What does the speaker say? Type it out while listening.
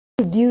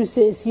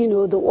produces, you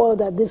know, the oil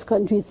that this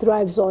country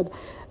thrives on.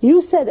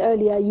 You said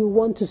earlier you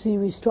want to see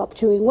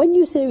restructuring. When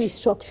you say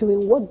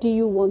restructuring, what do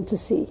you want to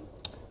see?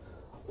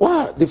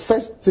 Well, the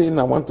first thing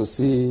I want to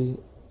see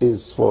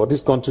is for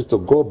this country to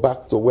go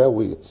back to where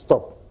we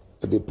stopped,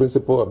 the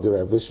principle of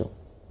derivation,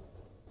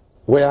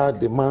 where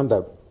the man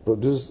that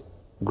produces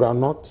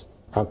groundnut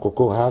and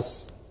cocoa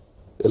has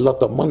a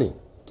lot of money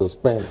to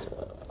spend.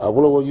 I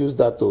will use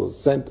that to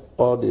send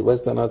all the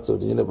Westerners to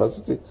the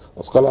university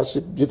on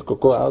scholarship, build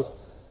cocoa house.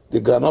 The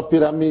groundnut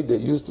pyramid they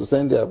used to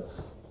send their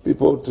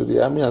people to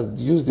the army and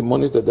use the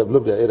money to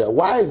develop their area.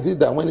 Why is it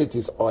that when it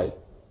is oil,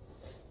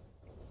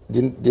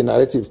 the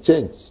narrative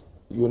changed?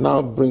 You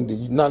now bring the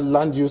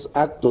Land Use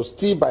Act to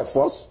steal by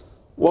force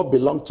what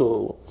belonged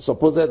to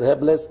supposed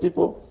helpless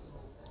people,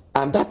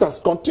 and that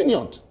has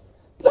continued.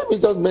 Let me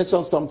just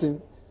mention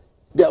something.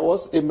 There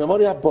was a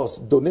memorial bus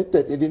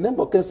donated in the name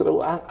of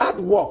Kensero, and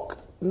artwork,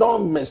 no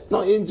mesh,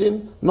 no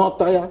engine, no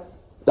tire,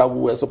 that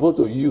we were supposed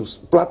to use.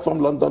 Platform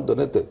London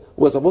donated.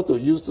 We were supposed to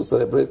use to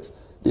celebrate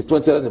the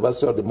 20th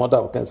anniversary of the murder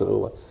of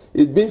Kensero.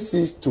 It's been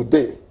seized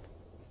today,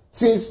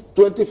 since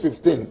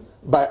 2015,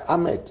 by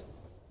Ahmed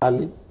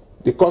Ali,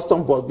 the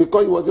custom boss,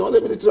 because he was the only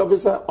military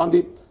officer on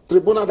the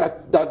tribunal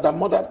that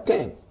murdered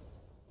Ken.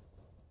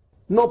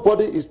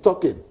 Nobody is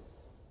talking.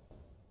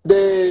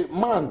 The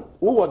man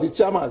who was the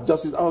chairman,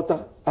 Justice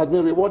Alta, has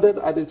been rewarded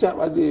as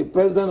the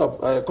president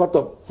of Court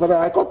of Federal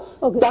High Court.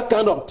 Okay. That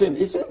kind of thing.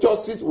 It's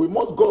injustice. We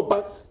must go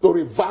back to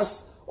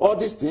reverse all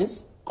these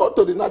things. Go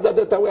to the Niger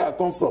Delta where I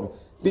come from.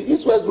 The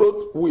East-West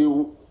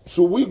Road,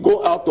 should we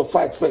go out to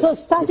fight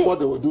first before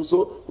they will do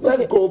so?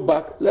 Let's go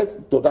back. Let's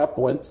to that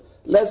point.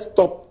 Let's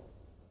stop.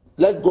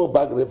 Let's go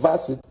back,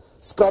 reverse it,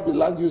 scrap the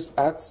Land Use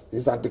Act,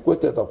 is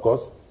antiquated, of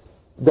course.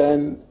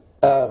 Then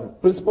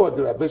principle of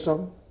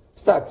derivation,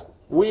 start.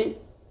 We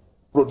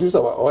produce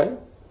our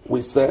oil,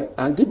 we sell,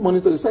 and give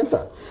money to the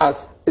center,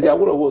 as the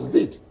Awolowo's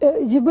did.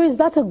 Jibril, is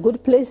that a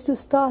good place to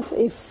start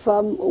if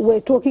we're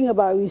talking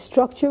about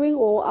restructuring,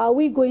 or are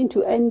we going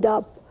to end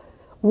up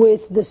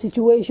with the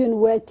situation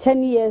where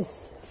 10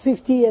 years,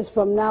 50 years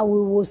from now, we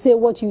will say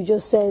what you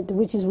just said,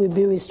 which is we've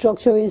been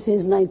restructuring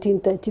since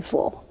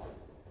 1934?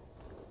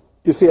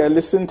 You see, I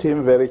listened to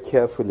him very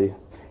carefully.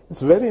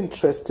 It's very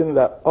interesting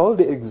that all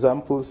the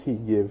examples he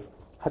gave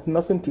had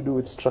nothing to do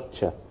with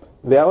structure.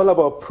 They're all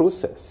about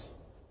process.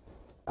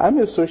 I'm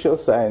a social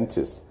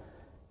scientist.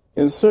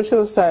 In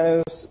social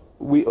science,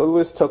 we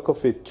always talk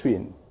of a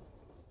twin.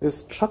 There's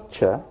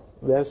structure,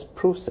 there's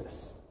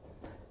process.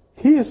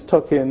 He is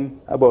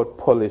talking about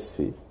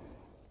policy.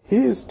 He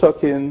is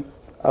talking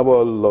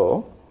about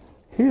law.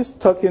 He is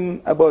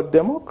talking about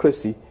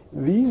democracy.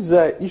 These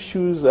are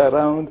issues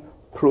around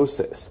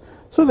process.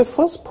 So the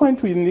first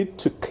point we need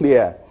to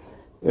clear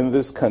in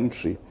this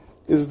country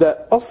is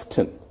that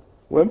often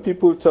when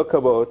people talk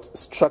about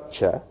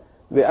structure,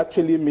 they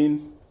actually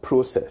mean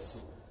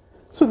process.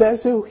 So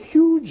there's a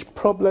huge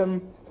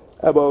problem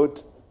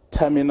about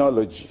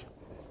terminology.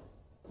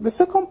 The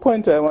second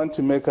point I want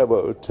to make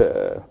about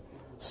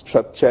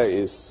structure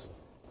is,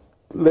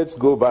 let's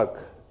go back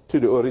to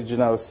the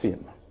original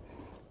sin.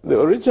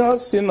 The original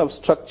sin of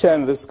structure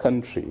in this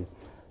country,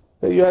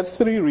 you had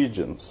three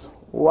regions.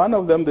 One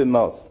of them, the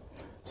north,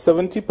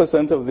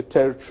 70% of the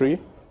territory,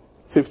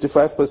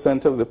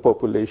 55% of the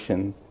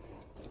population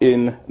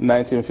in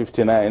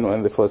 1959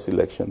 when the first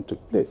election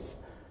took place.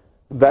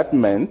 That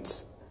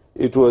meant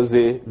it was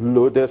a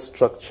loaded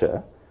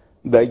structure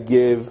that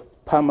gave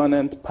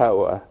permanent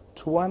power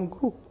to one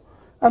group.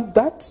 And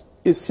that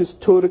is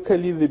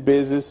historically the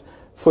basis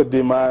for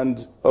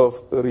demand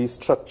of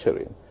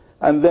restructuring.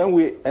 And then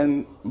we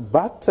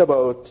embarked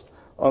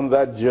on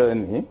that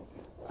journey,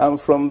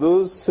 and from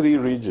those three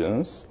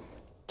regions,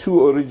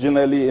 two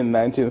originally in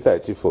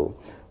 1934,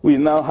 we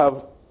now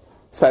have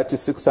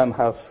 36 and a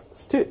half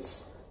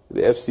states,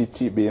 the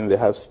FCT being the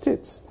half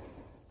states.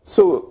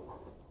 So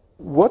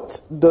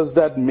what does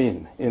that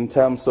mean in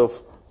terms of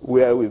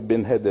where we've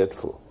been headed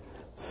for?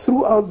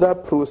 Throughout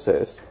that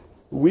process,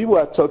 we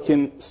were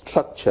talking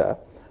structure,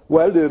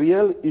 while the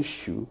real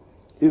issue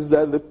is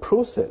that the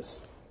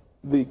process,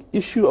 the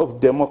issue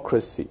of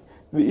democracy,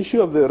 the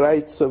issue of the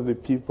rights of the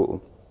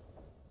people,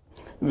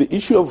 the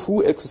issue of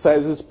who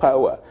exercises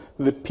power,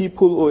 the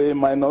people or a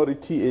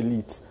minority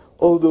elite,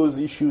 all those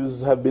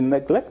issues have been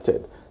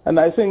neglected. And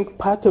I think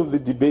part of the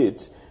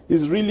debate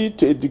is really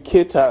to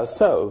educate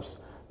ourselves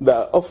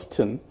that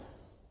often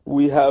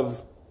we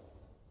have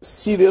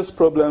serious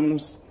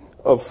problems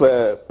of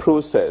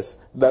process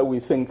that we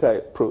think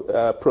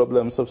are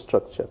problems of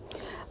structure.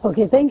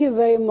 Okay, thank you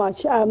very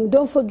much.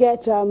 Don't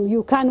forget,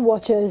 you can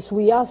watch us.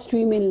 We are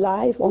streaming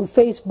live on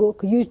Facebook,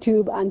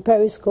 YouTube, and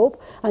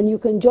Periscope. And you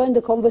can join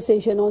the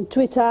conversation on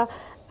Twitter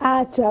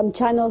at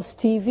Channels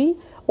TV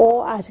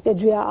or at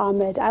Adria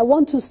Ahmed. I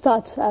want to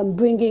start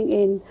bringing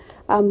in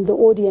the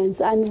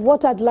audience. And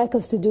what I'd like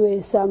us to do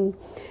is,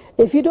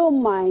 if you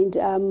don't mind,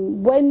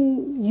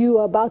 when you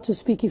are about to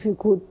speak, if you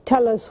could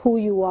tell us who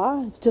you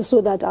are, just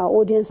so that our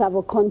audience have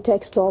a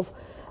context of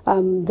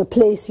the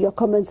place your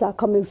comments are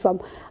coming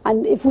from.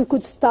 And if we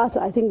could start,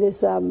 I think there's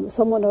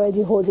someone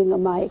already holding a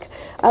mic.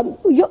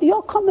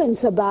 Your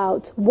comments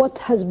about what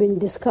has been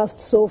discussed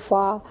so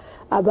far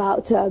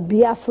about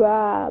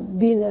Biafra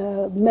being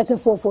a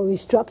metaphor for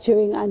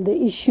restructuring and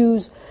the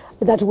issues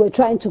that we're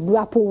trying to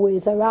grapple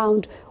with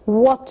around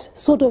what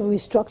sort of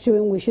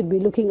restructuring we should be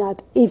looking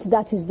at if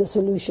that is the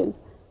solution.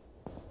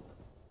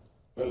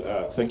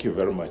 Well, thank you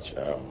very much.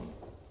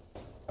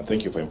 And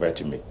thank you for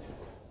inviting me.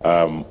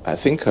 I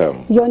think...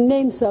 your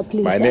name, sir,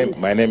 please. My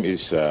name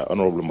is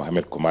Honorable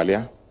Mohammed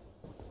Kumalia.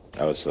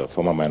 I was a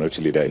former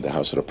minority leader in the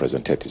House of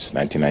Representatives,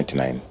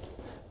 1999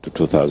 to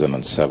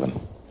 2007.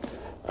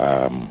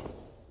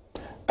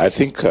 I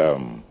think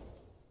the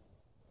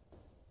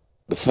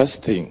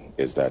first thing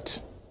is that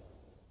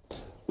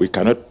we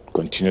cannot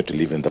continue to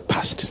live in the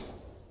past.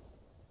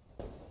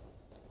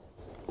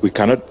 We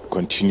cannot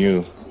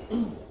continue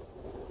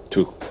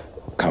to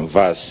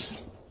canvass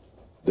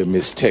the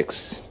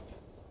mistakes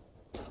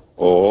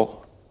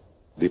or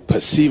the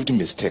perceived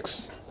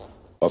mistakes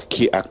of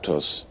key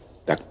actors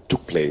that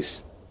took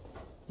place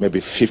maybe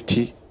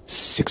 50,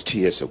 60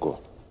 years ago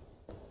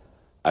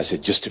as a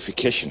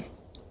justification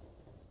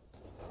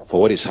for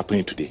what is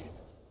happening today.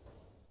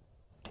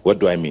 What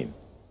do I mean?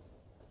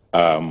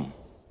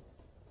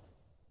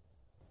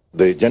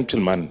 The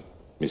gentleman,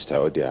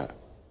 Mr. Odia,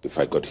 if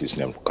I got his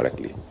name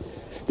correctly,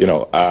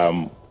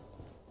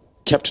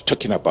 kept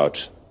talking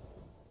about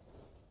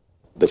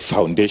the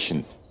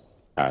foundation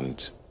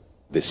and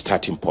the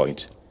starting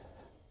point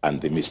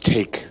and the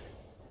mistake,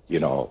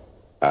 during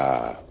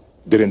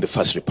the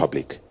First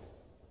Republic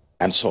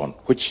and so on,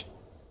 which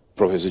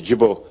Professor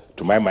Jibo,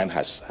 to my mind,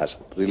 has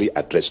really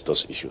addressed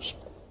those issues.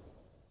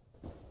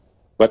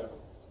 But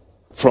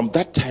from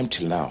that time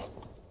till now,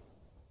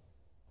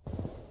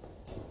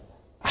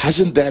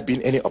 hasn't there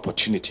been any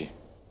opportunity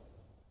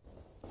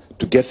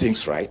to get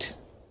things right?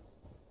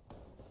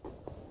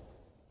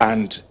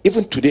 And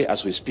even today,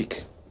 as we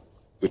speak,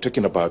 we're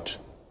talking about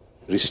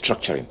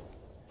restructuring.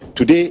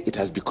 Today, it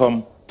has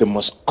become the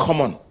most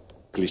common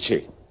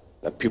cliche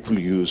that people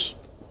use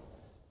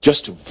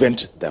just to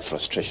vent their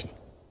frustration.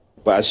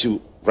 But as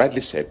you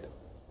rightly said,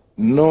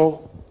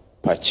 no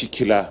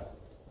particular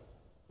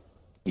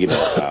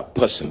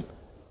person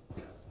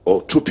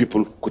or two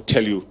people could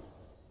tell you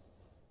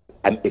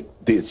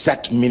the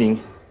exact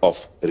meaning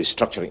of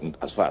restructuring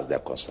as far as they're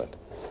concerned.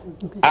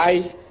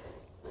 Okay.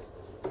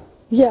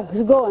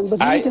 Go on, but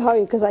you need to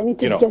hurry because I need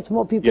to get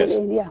more people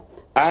in. Yeah.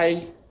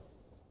 I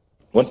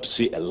want to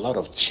see a lot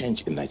of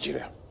change in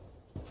Nigeria.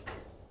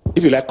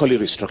 If you like, call it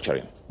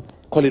restructuring,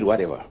 call it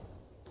whatever.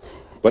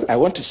 But I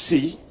want to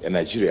see a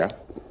Nigeria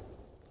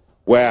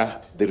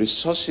where the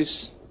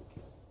resources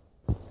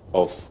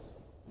of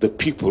the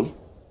people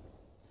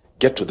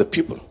get to the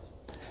people.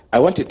 I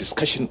want a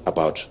discussion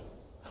about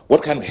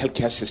what kind of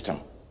healthcare system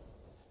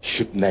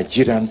should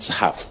Nigerians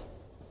have.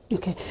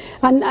 Okay,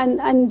 and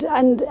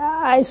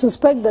I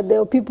suspect that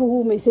there are people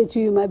who may say to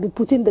you, might be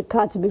putting the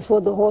cart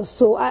before the horse.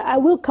 So I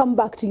will come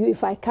back to you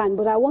if I can,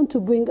 but I want to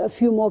bring a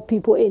few more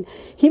people in.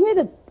 He made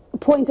a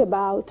point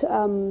about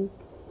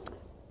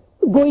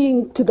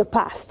going to the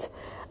past.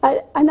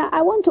 And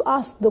I want to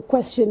ask the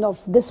question of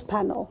this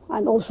panel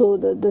and also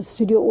the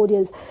studio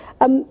audience.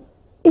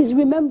 Is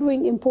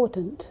remembering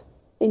important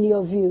in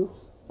your view,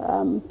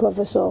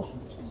 Professor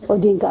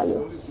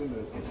Odinkalu?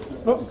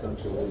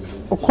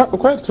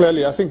 Quite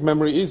clearly, I think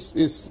memory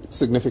is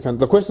significant.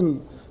 The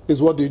question is,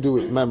 what do you do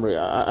with memory?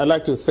 I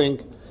like to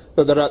think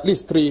that there are at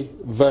least three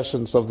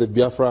versions of the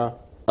Biafra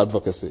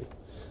advocacy.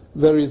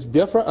 There is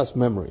Biafra as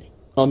memory,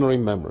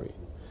 honoring memory.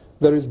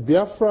 There is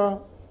Biafra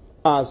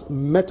as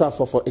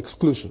metaphor for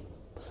exclusion.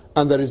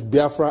 And there is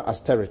Biafra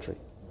as territory.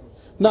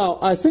 Now,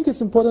 I think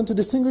it's important to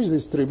distinguish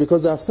these three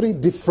because there are three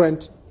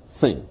different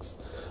things.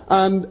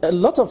 And a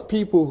lot of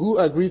people who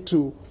agree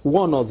to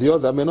one or the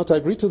other may not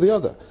agree to the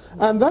other.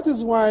 And that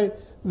is why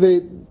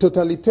the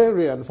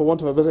totalitarian, for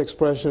want of a better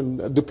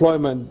expression,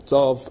 deployment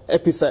of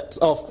epithets,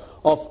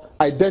 of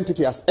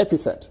identity as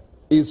epithet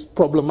is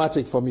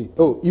problematic for me.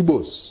 Oh,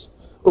 Igbos.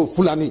 Oh,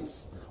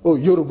 Fulanis. Oh,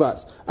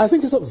 Yorubas. I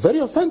think it's very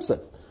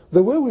offensive.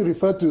 The way we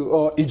refer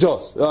to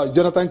Ijos,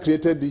 Jonathan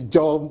created the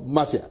Ijaw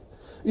Mafia.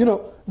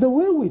 The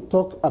way we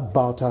talk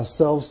about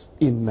ourselves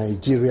in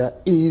Nigeria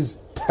is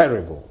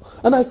terrible.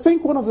 And I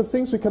think one of the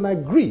things we can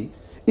agree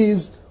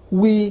is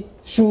we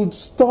should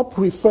stop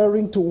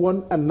referring to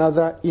one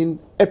another in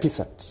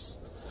epithets.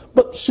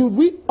 But should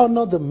we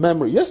honor the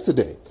memory?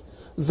 Yesterday,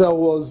 there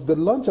was the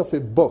launch of a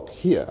book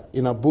here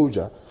in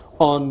Abuja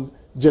on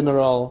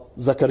General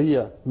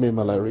Zakaria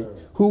Memalari,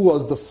 who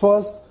was the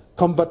first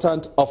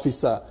combatant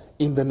officer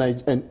in the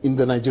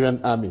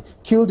Nigerian army,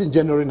 killed in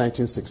January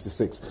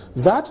 1966.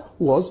 That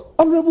was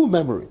honorable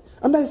memory.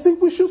 And I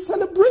think we should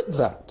celebrate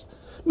that.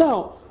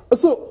 Now,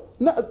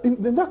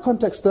 in that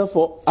context,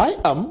 therefore, I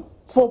am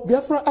for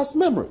Biafra as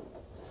memory.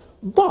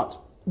 But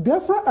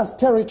Biafra as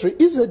territory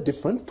is a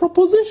different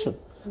proposition.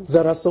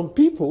 There are some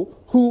people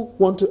who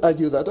want to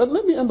argue that. And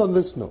let me end on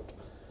this note.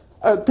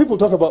 People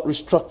talk about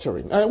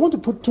restructuring. I want to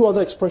put two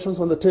other expressions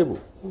on the table.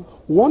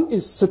 One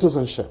is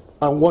citizenship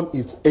and one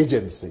is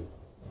agency.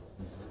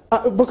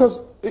 Because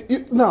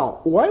now,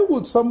 why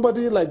would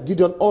somebody like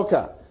Gideon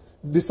Orka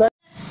decide?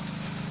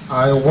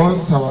 I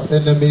want our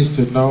enemies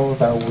to know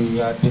that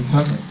we are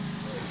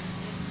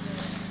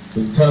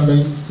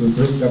determined to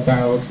bring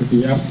about the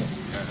Biafra.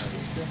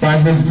 By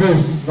His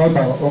grace, not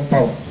our own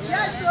power.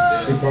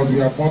 Yes, because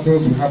we are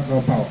mortals, we have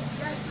no power.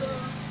 Yes,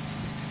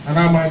 and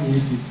our man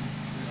is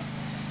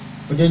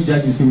again,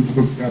 Jack is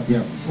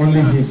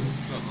only Him.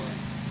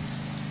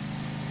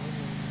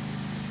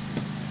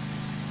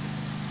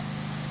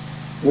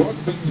 What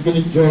brings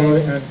me joy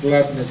and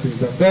gladness is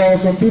that there are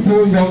some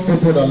people, young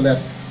people that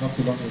left not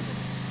too long ago.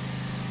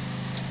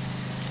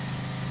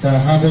 They are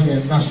having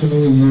a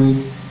national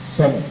youth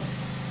summit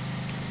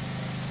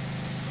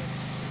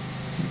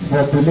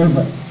for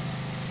believers.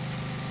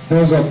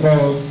 Those of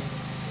us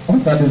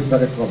under this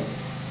very color,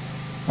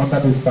 under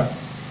this banner.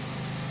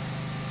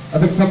 I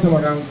think something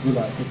around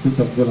July, 15th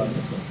of July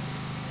or so.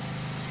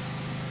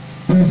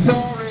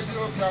 Before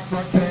Radio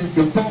Biafra came,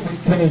 before we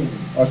came,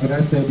 or should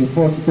I say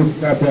before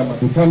Biafra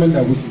determined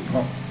that we should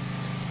come,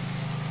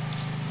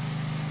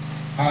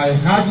 I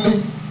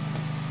hardly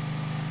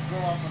go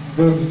out on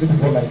the road to see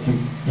people like you,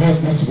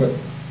 dressed this way,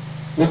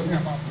 walking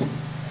about you.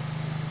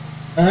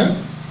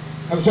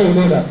 I'm sure you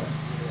know that.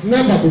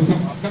 Never before,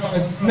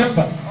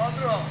 never.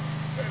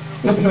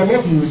 If you're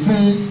walking, you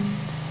see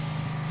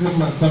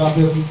Christmas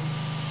therapy,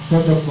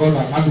 Church of God,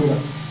 and Adura,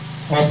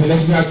 or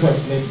Celestial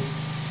Church lady.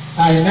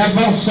 I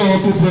never saw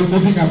people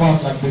moving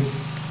about like this.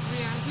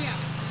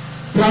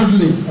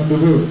 Proudly on the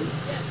road.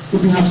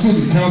 If you have seen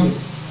it, tell me.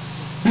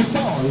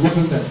 Before, it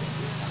wasn't there.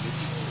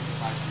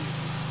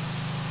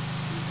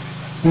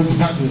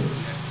 25 years.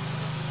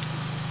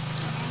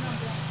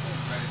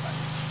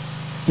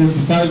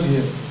 25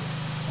 years.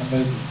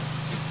 Amazing.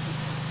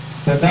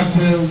 But that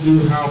tells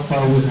you how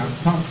far we have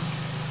come.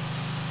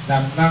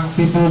 That now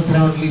people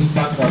proudly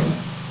stand up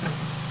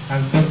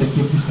and set the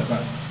keep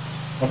Shabbat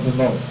of the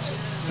Lord.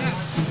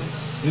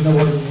 You know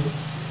what it means?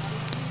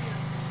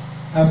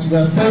 As we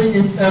are saying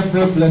it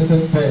every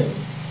blessed day,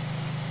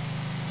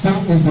 so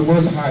is the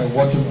Most High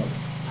watching us.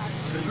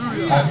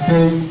 And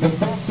saying,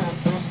 because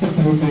of those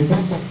people,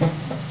 because of this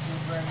man,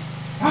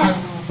 I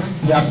will bring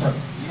Biafra.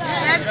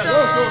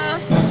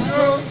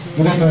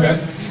 You don't know that?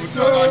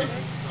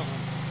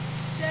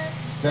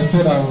 They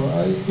said,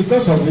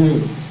 because of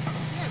you,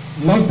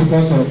 not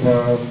because of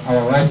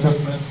our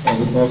righteousness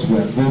or because we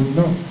are good,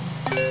 no.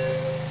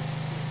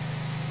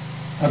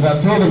 As I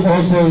told them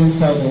also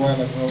inside the while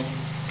ago,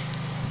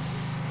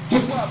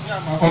 people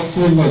are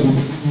also not to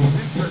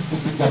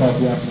think about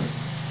Biafra.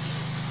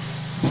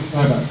 Do you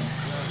know that?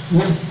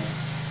 Yes.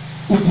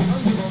 If you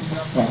don't think of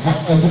Biafra, how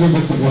are you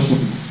going to worship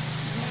you?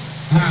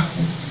 How?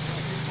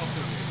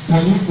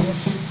 Can you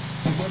worship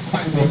because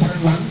in the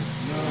foreign land?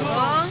 No.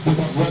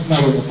 Because right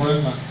now in the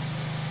foreign land.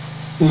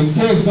 In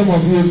case some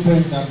of you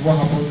think that what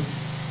happened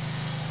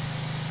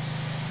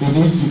in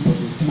Egypt was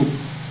a fluke.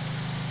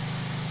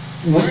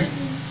 When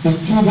the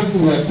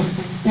children were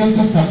taken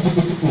into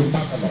captivity in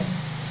Babylon,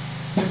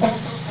 they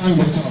also sang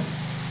the song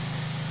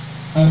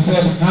and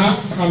said, how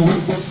can we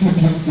worship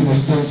you in a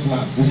strange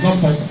land? It's not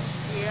possible.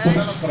 Yes. Is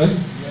that correct?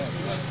 Yes.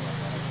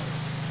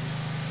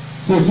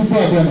 So people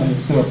are there by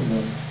himself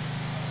knows.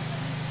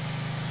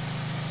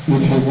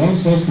 If he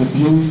wants us to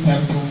build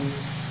temples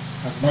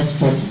and not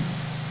churches,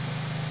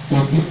 to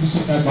build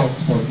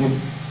synagogues for him,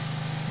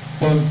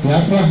 then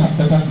Biafra had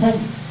better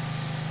come.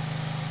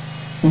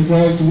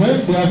 Because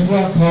when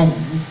Biafra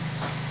comes,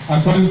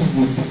 according to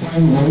this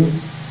divine word,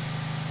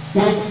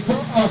 when we go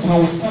out and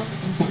we start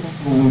meeting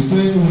people, we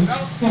say,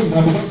 without him, I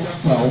belong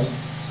Biafra.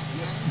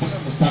 Do you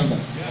understand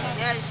that?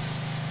 Yes.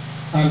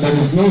 And there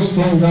is no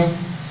stronger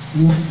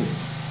message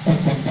of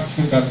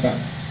compassion than that.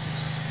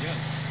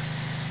 Yes.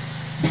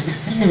 The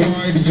reason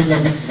why the children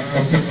of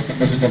Israel picked up the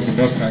message of the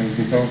Most High is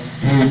because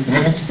he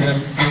brought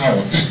them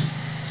out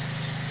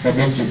from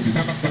Egypt. Is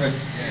that not correct?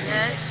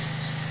 Yes.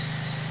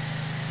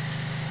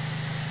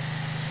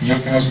 You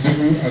must do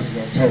as you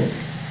are told.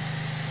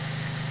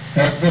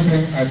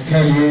 Everything I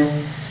tell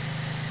you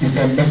is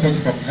a message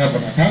from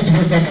heaven. I can't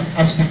wake up and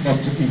ask you not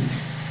to eat.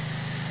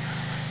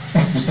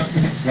 Not to start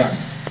eating grass.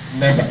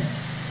 Never.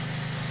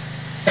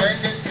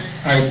 Anything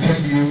I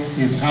tell you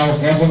is how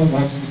heaven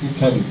wants me to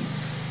tell you.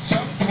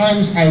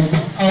 Sometimes I go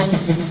out to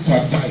listen to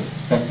advice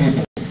from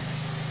people.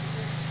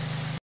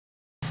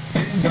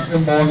 This very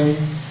morning,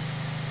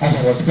 as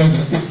I was going to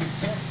the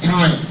first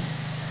time,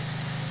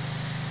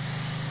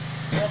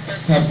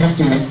 prophets have come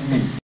to warn me.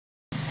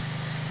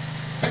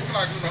 People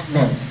I do not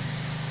know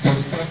to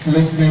start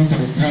listening to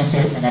the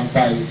counsel and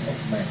advice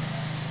of men.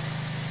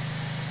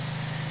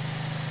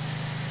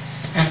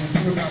 And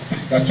do that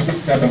thing that you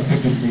look at and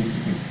put in me to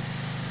do.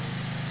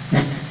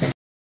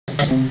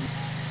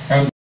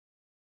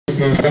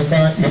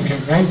 If you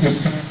want to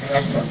see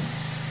Biafra,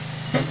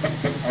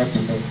 don't know how to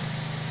know.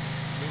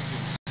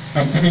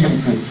 I'm telling you the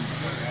truth.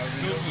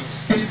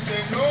 If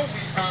they know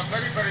we are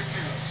very, very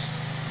serious,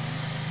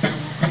 they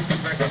will come to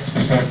beg us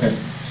before them.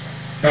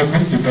 They will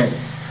come to beg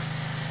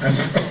and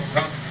say, oh,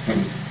 how do you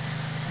do it?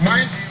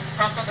 Mind you,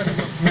 after the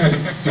 5th May, they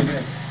came to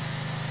bed.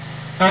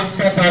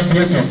 After that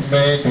 3rd of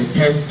May, they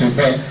came to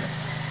bed.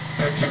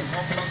 But your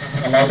government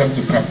doesn't allow them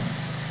to come.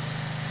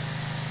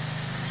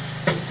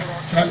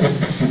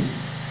 Especially,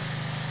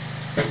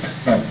 they said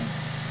no.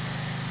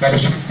 That they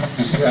should come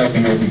to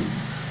CIBOB.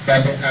 That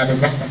they are the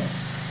governors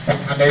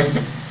of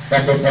amazing.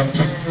 That they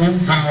control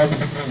how the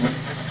people will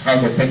see and how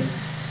they think.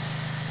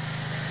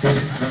 Is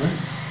it true?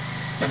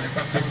 Can they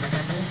control the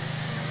people?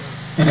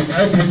 It is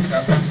I believe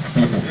that the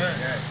people.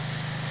 Yes.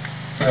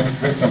 By the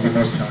grace of the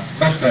Most High.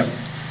 Not them.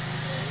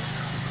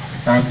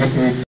 On the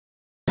 8th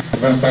of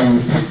November, we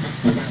put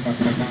the time of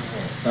the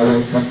Bible that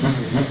will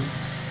continue here.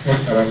 Say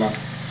our land.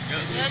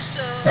 Yes,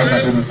 sir.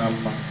 Yes,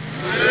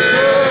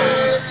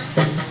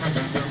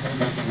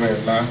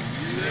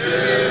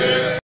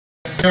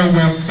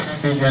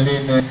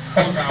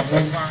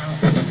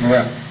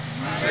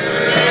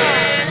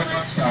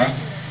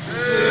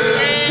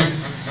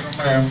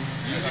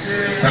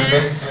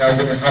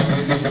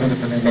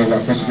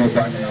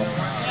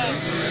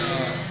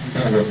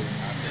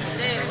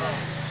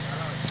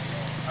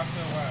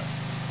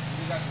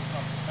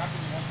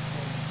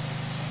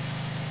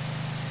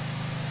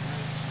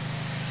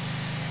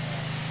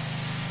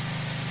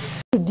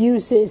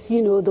 produces,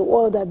 you know, the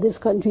oil that this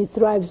country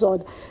thrives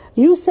on.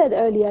 You said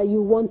earlier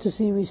you want to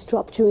see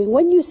restructuring.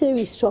 When you say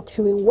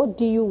restructuring, what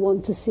do you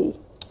want to see?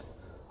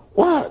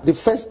 Well, the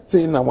first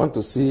thing I want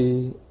to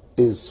see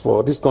is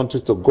for this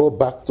country to go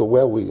back to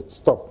where we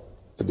stopped,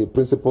 the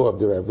principle of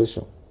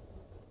derivation,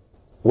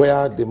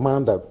 where the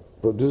man that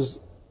produced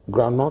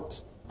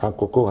groundnut and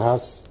cocoa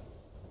has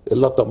a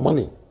lot of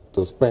money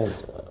to spend.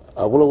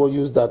 I will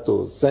use that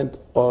to send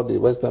all the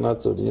Westerners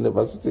to the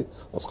university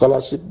on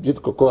scholarship,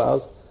 build cocoa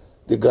house.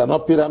 The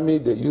groundnut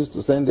pyramid they used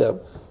to send their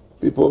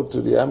people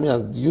to the army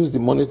and use the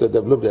money to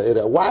develop their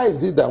area. Why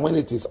is it that when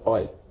it is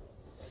oil,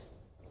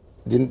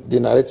 the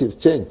narrative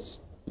changed?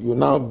 You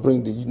now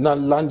bring the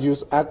Land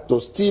Use Act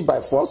to steal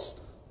by force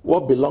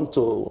what belonged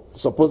to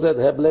supposed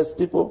helpless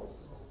people,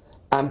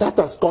 and that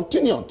has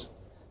continued.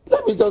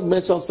 Let me just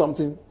mention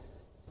something.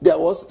 There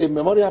was a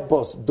memorial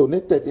bus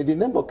donated in the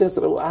name of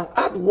Kesero, and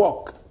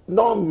artwork,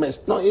 no mesh,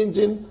 no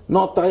engine,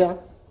 no tire,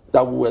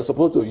 that we were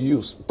supposed to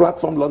use.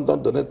 Platform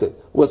London donated.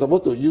 We were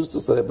supposed to use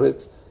to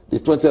celebrate the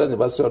 20th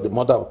anniversary of the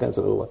murder of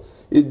Kesero.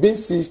 It's been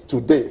seized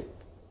today,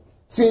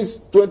 since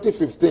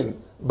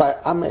 2015, by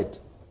Ahmed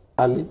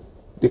Ali,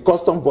 the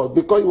custom board,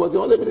 because he was the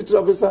only military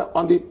officer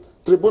on the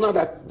tribunal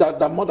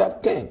that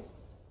murdered Ken.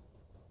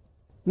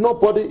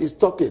 Nobody is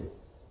talking.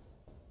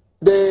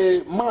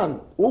 The man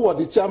who was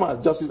the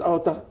chairman, Justice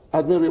Alta,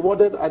 has been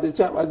rewarded as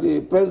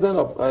the president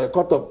of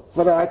Court of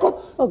Federal High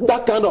Court. Okay.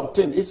 That kind of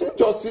thing. It's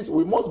injustice.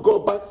 We must go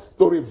back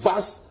to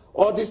reverse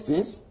all these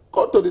things.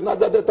 Go to the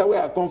Niger Delta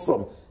where I come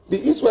from. The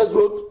East-West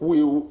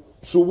Road,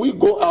 should we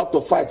go out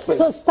to fight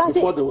first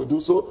before they will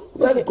do so?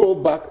 Let's go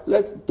back.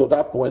 Let's to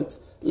that point.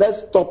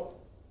 Let's stop.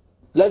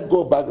 Let's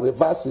go back,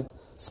 reverse it.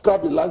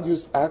 Scrap the Land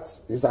Use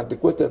Act. It's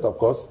antiquated, of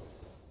course.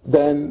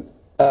 Then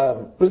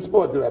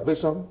principle of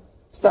derivation.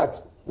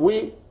 Start.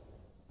 We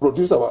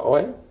produce our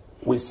oil,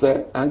 we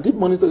sell, and give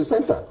money to the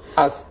center,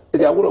 as the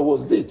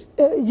Awurowos did.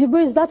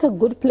 Jibril, is that a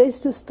good place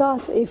to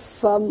start if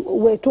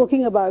we're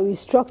talking about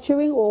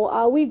restructuring, or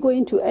are we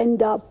going to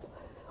end up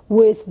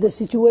with the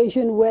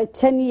situation where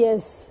 10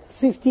 years,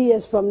 50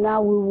 years from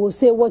now, we will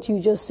say what you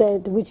just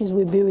said, which is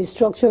we've been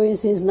restructuring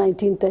since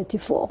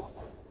 1934?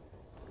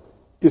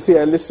 You see,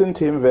 I listened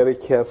to him very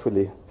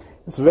carefully.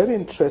 It's very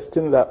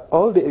interesting that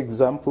all the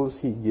examples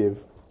he gave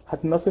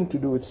had nothing to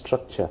do with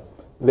structure.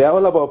 They are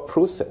all about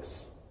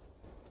process.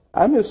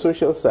 I'm a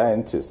social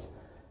scientist.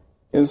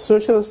 In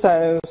social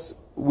science,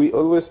 we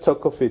always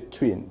talk of a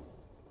twin.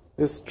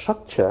 There's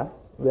structure,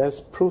 there's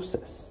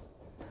process.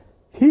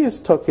 He is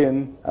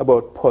talking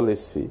about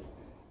policy.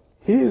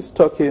 He is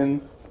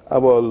talking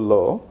about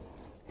law.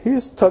 He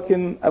is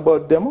talking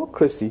about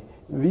democracy.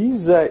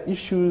 These are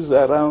issues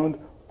around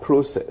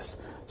process.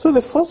 So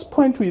the first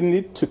point we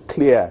need to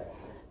clear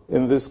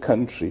in this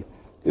country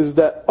is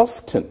that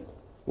often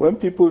when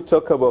people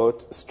talk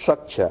about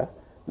structure,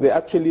 they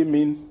actually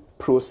mean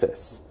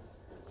process.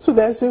 So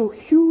there's a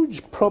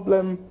huge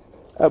problem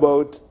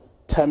about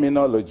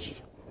terminology.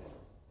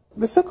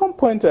 The second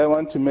point I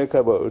want to make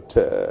about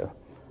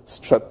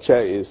structure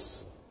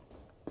is,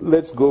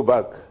 let's go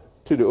back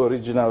to the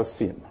original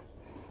sin.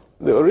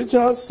 The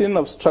original sin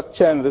of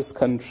structure in this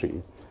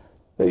country,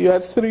 you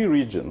had three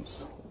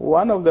regions.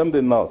 One of them,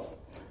 the north,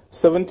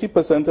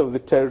 70% of the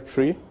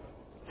territory,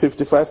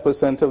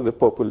 55% of the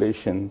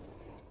population,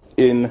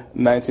 in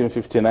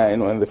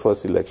 1959 when the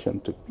first election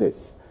took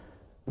place.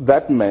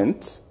 That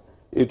meant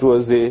it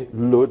was a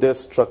loaded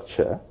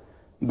structure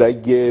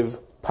that gave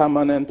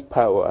permanent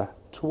power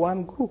to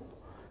one group.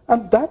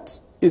 And that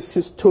is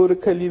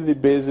historically the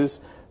basis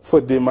for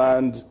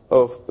demand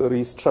of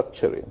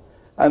restructuring.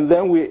 And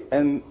then we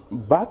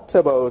embarked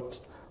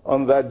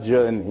on that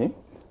journey,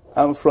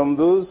 and from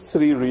those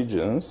three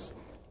regions,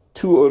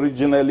 two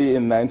originally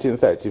in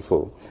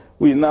 1934,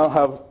 we now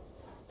have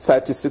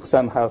 36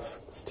 and a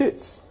half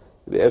states.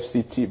 The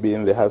FCT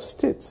being the half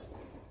states.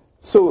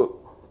 So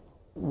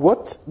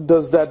what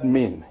does that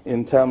mean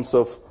in terms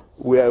of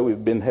where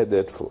we've been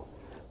headed for?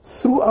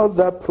 Throughout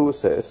that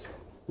process,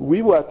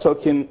 we were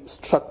talking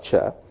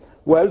structure,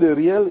 while the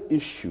real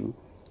issue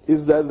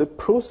is that the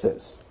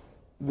process,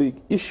 the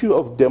issue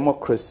of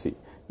democracy,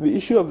 the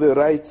issue of the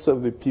rights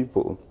of the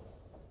people,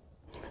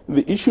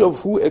 the issue of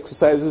who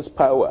exercises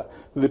power,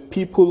 the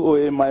people or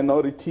a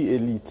minority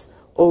elite,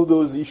 all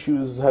those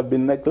issues have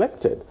been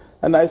neglected.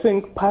 And I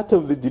think part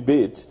of the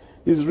debate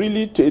is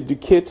really to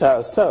educate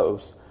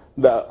ourselves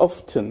that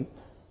often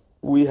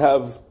we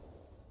have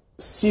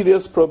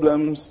serious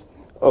problems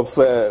of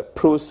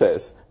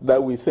process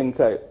that we think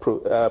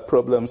are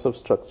problems of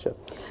structure.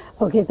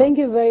 Okay, thank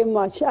you very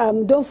much.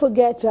 Don't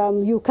forget,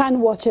 you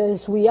can watch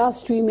us. We are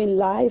streaming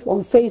live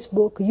on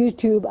Facebook,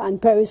 YouTube,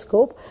 and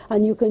Periscope.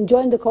 And you can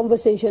join the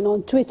conversation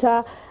on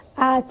Twitter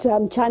at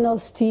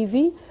Channels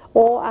TV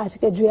or at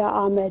Gadria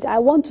Ahmed. I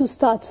want to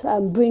start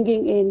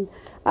bringing in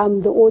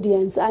the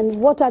audience. And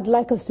what I'd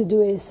like us to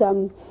do is,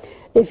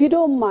 if you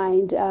don't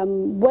mind,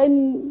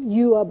 when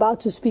you are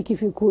about to speak,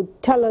 if you could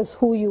tell us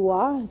who you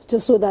are,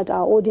 just so that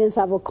our audience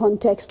have a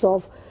context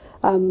of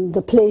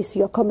the place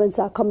your comments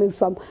are coming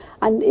from.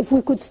 And if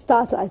we could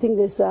start, I think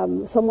there's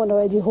someone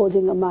already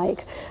holding a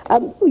mic.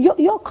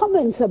 Your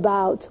comments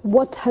about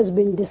what has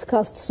been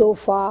discussed so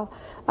far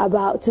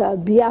about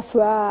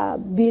Biafra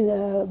being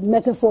a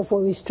metaphor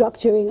for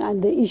restructuring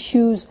and the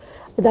issues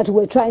that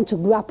we're trying to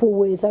grapple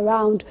with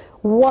around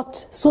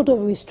what sort of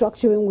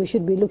restructuring we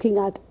should be looking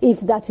at if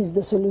that is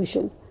the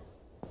solution.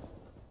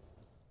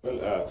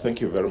 Well, thank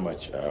you very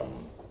much.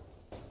 And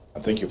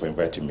thank you for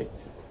inviting me.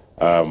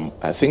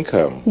 I think...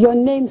 your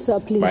name, sir,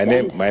 please. My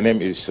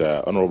name is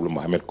Honorable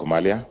Mohammed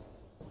Kumalia.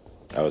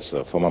 I was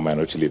a former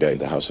minority leader in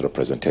the House of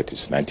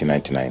Representatives,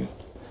 1999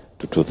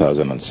 to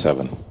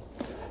 2007.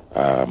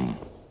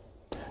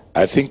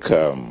 I think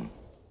the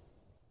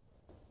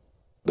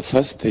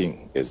first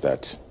thing is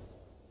that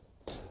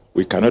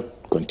we cannot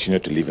continue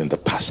to live in the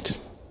past.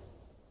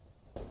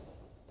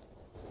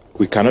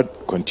 We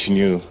cannot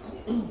continue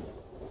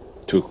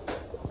to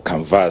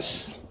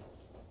canvass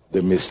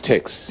the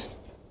mistakes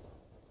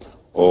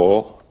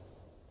or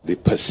the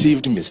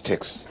perceived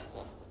mistakes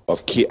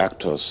of key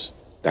actors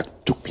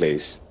that took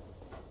place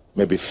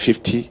maybe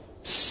 50,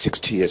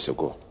 60 years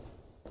ago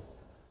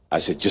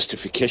as a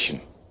justification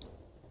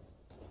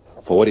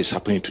for what is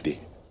happening today.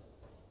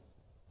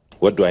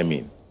 What do I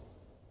mean?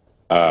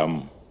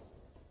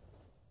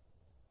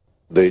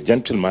 The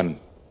gentleman,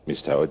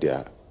 Mr.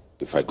 Odia,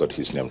 if I got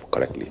his name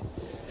correctly,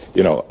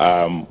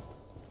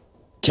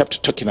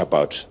 kept talking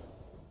about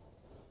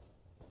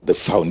the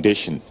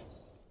foundation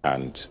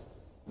and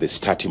the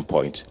starting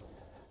point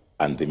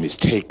and the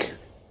mistake,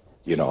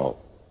 during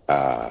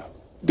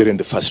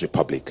the First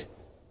Republic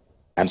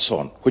and so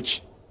on,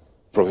 which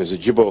Professor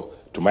Jibo,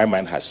 to my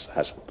mind, has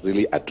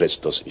really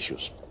addressed those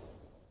issues.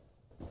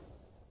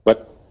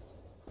 But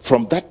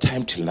from that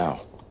time till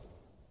now,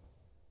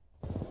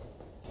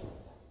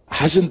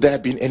 hasn't there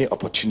been any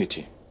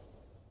opportunity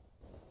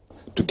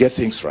to get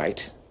things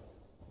right?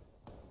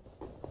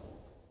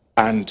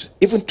 And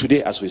even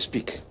today as we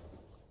speak,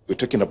 we're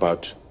talking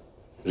about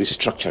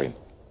restructuring.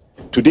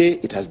 Today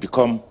it has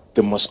become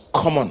the most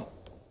common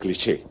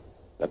cliche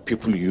that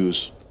people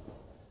use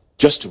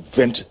just to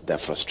vent their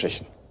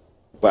frustration.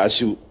 But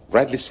as you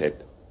rightly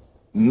said,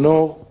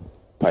 no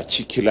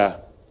particular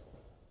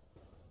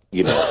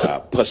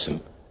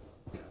person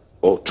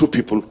or two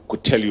people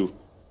could tell you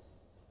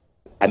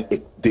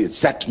the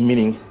exact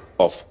meaning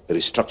of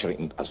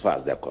restructuring as far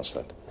as they're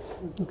concerned.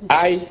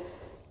 Okay.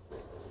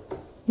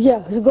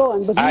 Yeah, go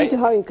on, but you need to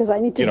hurry because I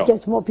need to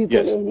get more people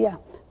in. Yeah.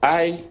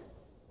 I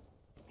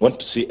want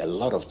to see a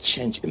lot of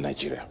change in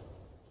Nigeria.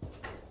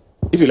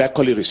 If you like,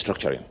 call it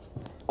restructuring,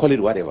 call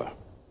it whatever.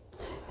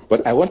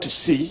 But I want to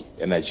see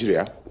a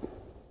Nigeria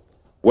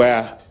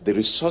where the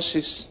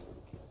resources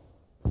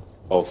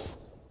of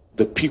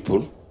the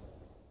people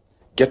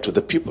get to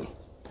the people.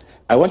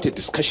 I want a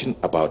discussion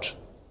about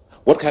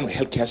what kind of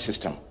healthcare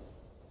system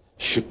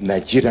should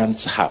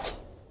Nigerians have.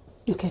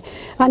 Okay,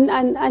 and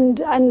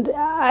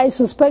I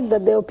suspect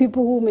that there are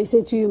people who may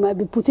say to you, might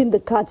be putting the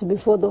cart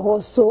before the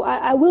horse. So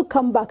I will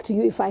come back to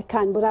you if I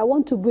can, but I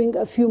want to bring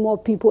a few more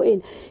people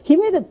in. He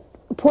made a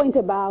point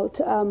about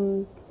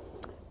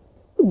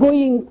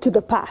going to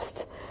the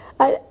past.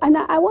 And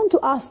I want to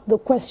ask the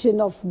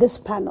question of this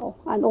panel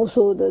and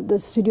also the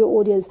studio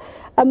audience.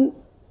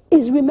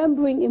 Is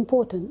remembering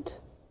important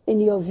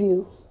in your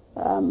view,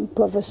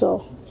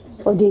 Professor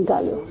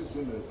Odinkalu?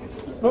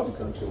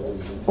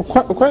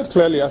 Quite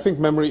clearly, I think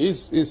memory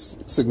is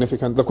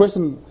significant. The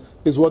question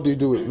is, what do you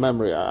do with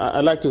memory?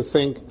 I like to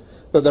think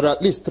that there are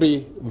at least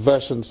three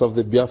versions of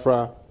the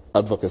Biafra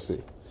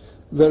advocacy.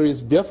 There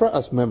is Biafra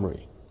as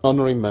memory,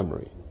 honoring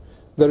memory.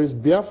 There is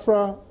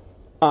Biafra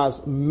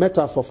as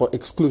metaphor for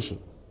exclusion.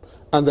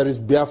 And there is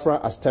Biafra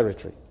as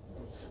territory.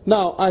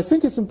 Now, I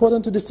think it's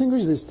important to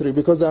distinguish these three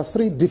because there are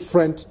three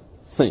different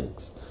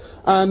things.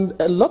 And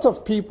a lot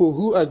of people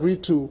who agree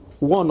to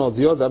one or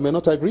the other may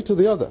not agree to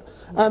the other.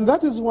 And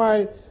that is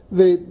why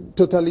the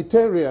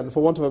totalitarian,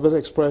 for want of a better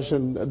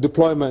expression,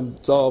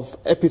 deployment of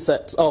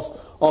epithets,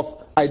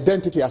 of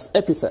identity as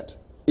epithet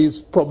is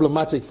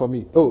problematic for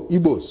me. Oh,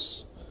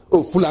 Igbos.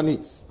 Oh,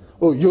 Fulanis.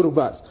 Oh,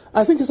 Yorubas.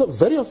 I think it's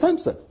very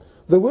offensive.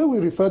 The way we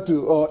refer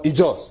to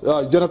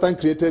Ijos, Jonathan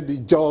created the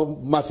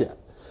Ijo Mafia.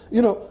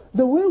 You know,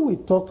 the way we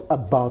talk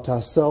about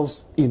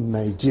ourselves in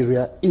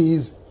Nigeria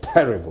is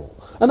terrible.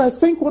 And I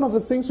think one of the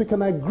things we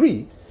can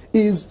agree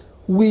is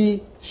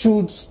we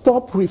should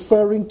stop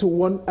referring to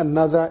one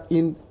another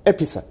in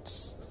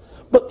epithets.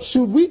 But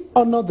should we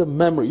honor the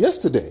memory?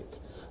 Yesterday,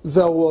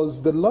 there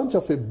was the launch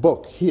of a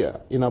book here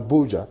in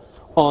Abuja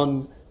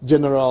on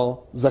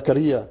General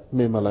Zakaria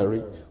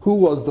Memalari, who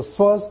was the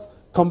first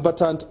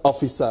combatant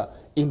officer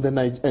in the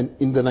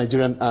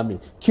Nigerian army,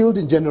 killed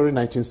in January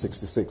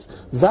 1966.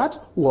 That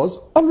was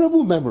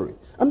honorable memory.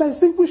 And I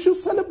think we should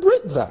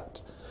celebrate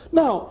that.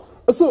 Now,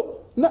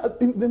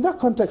 in that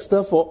context,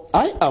 therefore,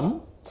 I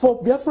am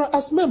for Biafra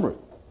as memory.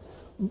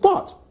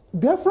 But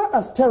Biafra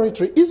as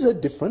territory is a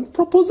different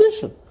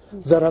proposition.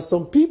 There are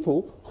some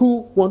people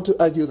who want to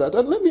argue that.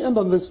 And let me end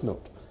on this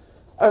note.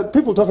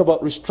 People talk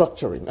about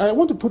restructuring. I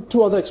want to put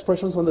two other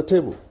expressions on the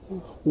table.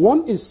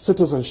 One is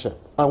citizenship,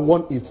 and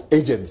one is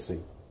agency.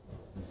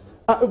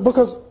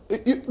 Because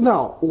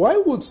now, why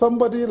would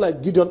somebody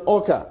like Gideon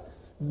Orka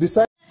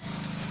decide?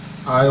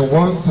 I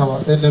want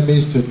our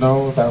enemies to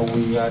know that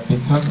we are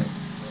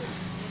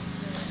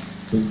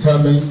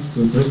determined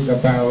to bring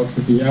about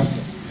the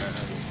Biafra.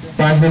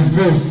 By His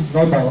grace,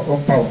 not by our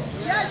own power.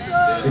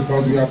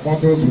 Because we are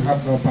mortals, we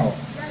have no power.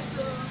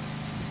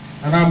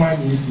 And our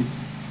man is it.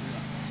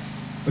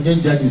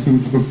 Again, Daddy said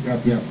we could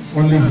have Biafra.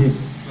 Only Him.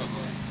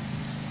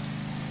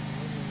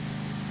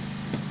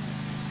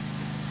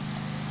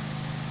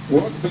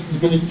 What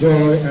brings me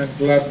joy and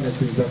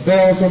gladness is that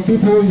there are some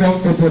people,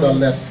 young people that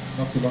left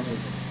not too long ago.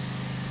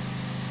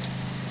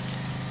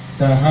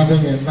 They are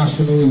having a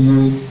national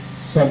youth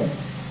summit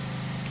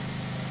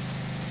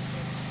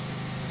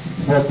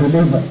for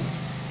believers.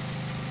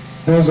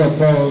 Those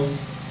of us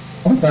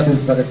under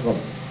this very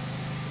color,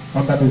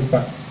 under this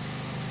banner.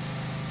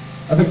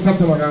 I think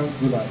something around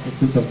July,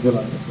 15th of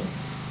July.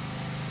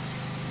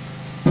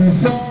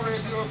 Before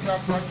Radio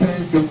Biafra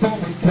came, before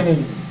we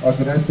came, or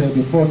should I say,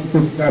 before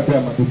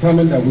Biafra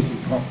determined that we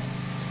should come,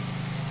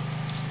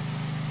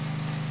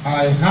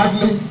 I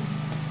hardly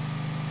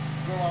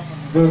go out on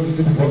the road to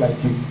see people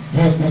like you,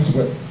 dressed this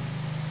way,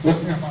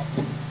 looking about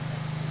food.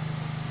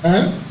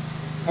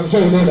 I'm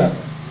sure you know that.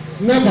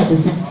 Never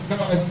before,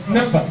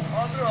 never.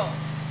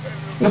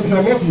 If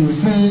you're lucky, you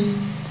see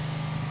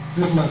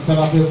this man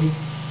celebrating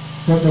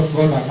Church of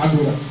God like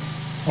Adura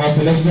or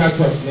Celestial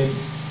Church maybe.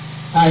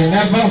 I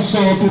never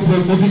saw people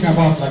moving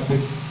about like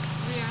this.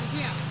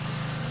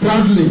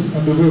 Proudly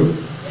on the road.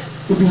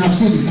 If you have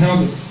seen it, tell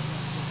me.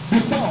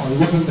 Before, it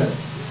wasn't there.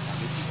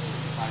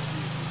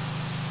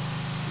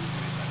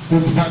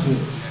 25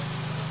 years.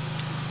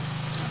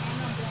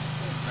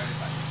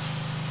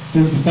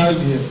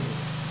 25 years.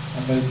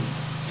 Amazing.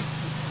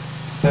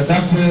 But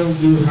that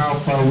tells you how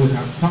far we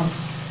have come.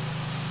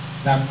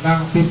 That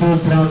now people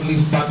proudly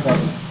stand up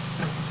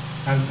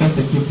and send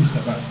the Kiddush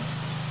Shabbat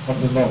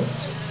of the Lord.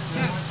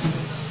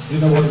 You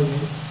know what it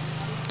means?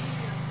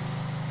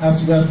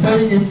 As we are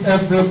saying it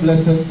every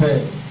blessed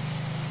day,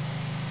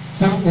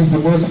 so is the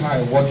Most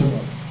High watching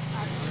us.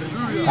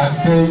 And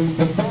saying,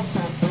 because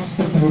of those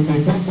people,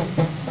 because of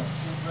this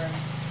children,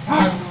 I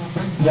will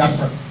bring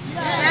Biafra.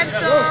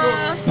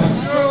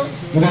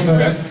 You don't know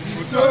that?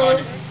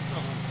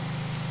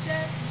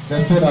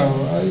 They said,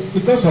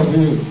 because of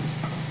you,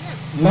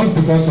 not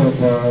because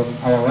of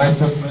our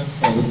righteousness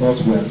or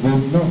because we are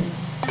good, no.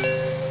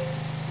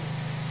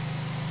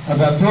 As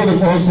I told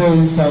them also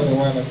inside the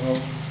while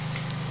ago,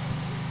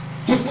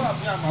 people of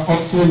Biafra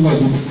also know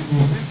you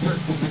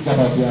first to think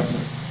about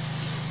Biafra.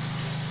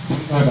 You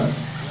know that?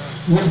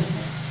 Yes.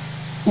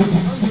 If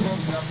you don't think of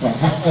Biafra,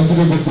 how are you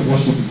going to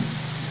worship you?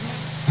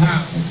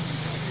 How?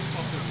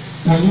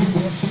 Can you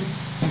worship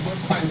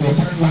because by the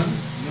foreign land?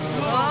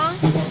 No.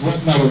 Because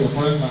right now we're the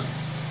foreign land.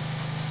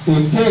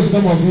 In case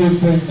some of you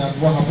think that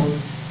what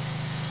happened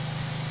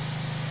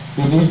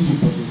in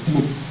Egypt was a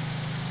fluke,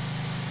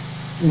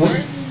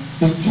 when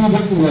the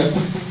children were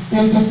taken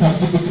into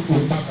captivity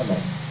in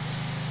Babylon,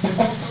 they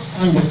also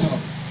sang the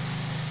song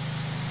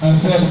and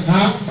said,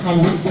 how can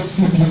we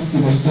worship you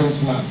in a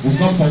strange land? It's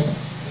not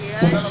possible.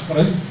 Yes. Is that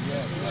correct?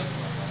 Yes.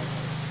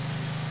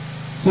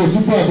 So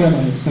people are there by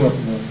himself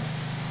knows.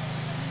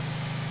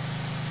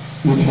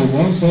 If he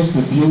wants us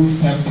to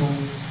build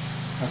temples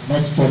and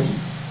not churches,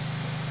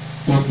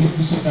 to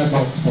give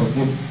synagogues for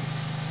him,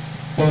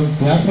 then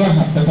Biafra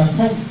had better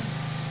come.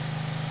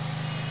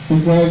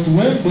 Because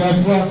when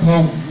Biafra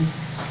comes,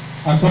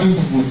 according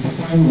to his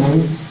divine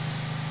will,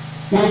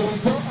 when we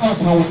go out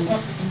and we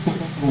start meeting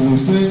people, we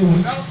say,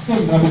 without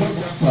him, that we don't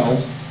Biafra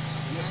out.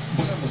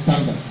 Do you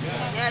understand that?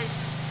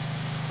 Yes.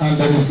 And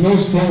there is no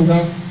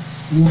stronger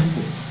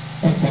message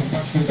of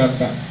compassion than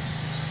that.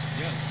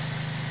 Yes.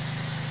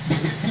 The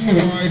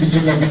reason why the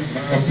children of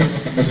Israel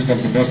kept the message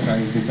of the Most High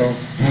is because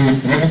he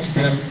brought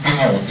them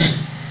out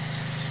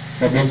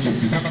from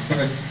Egypt. Is that not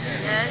correct?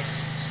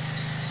 Yes.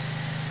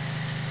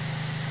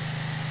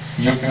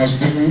 You must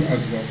do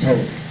as you are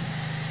told.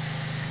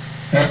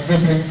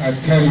 Everything I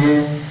tell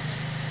you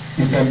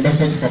is a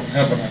message from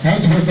heaven. I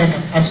can't wake up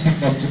and ask you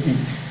not to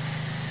eat.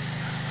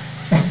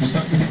 Not to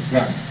start eating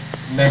grass.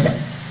 Never.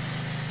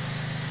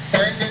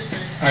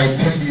 Anything I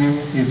tell you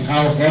is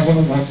how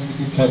heaven wants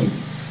me to tell you.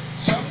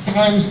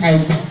 Sometimes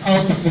I go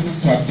out to listen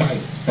to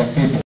advice from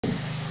people.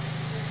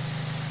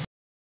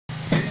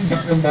 This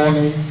very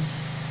morning,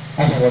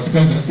 as I was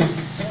going to eat,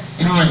 just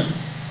time.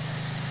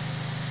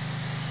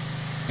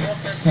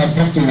 Prophets have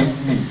come to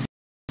warn me.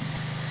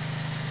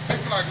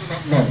 People I do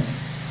not know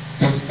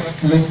to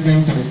stop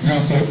listening to the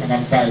counsel and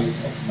advice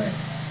of men.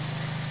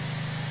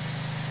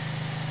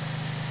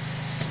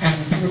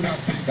 And do that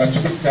thing that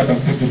you have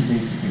appointed me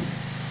to do.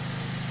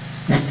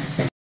 And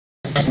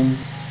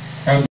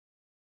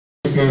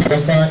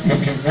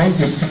if you want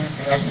to see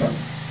Biafra,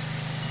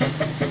 don't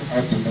know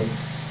how to know.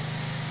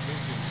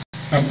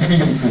 I'm telling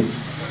you the truth.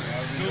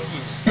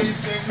 If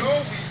they know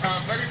we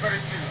are very, very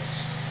serious,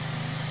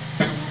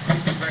 they will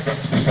come to bed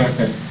before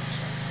them.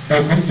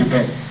 They'll come to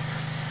bed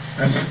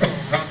and say, oh,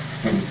 how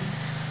do you do it?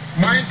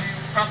 Mind you,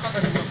 after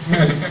the rate of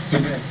men, they came to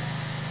bed.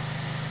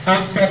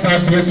 After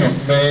that rate of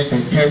men,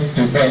 they came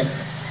to bed.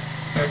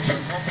 But your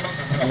confidence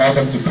doesn't allow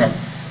them to come.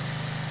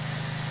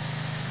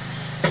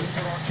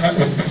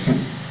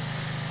 Especially,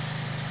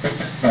 they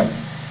said no.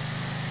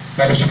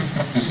 That they shouldn't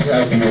come to see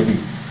IBOB.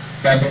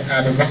 That they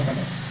are the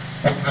governors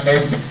of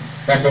amazing.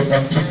 That they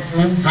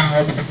control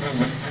how the people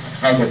will see and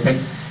how they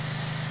think.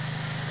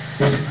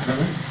 Is it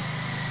true?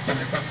 Can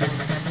they control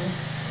the people?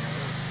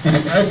 It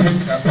is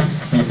IBOB that owns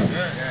the people.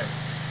 Yes.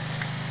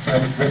 By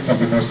the grace of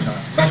the Most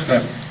High. Not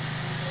them.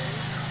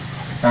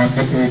 On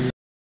the 8th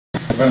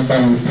of November,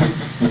 we will put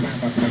the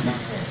name of the man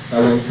that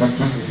will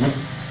continue to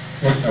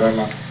save our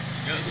land.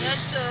 Yes,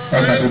 sir.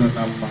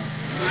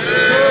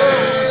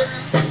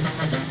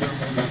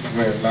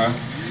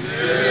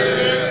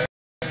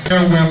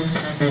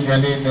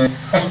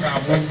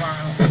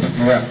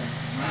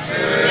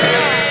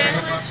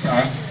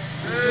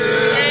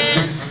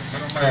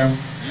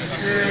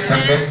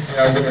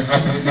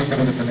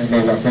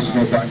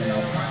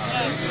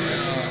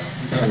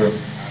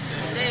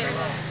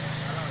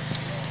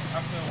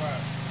 After a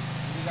while,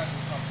 you guys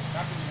will come.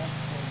 That's what we want to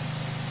say.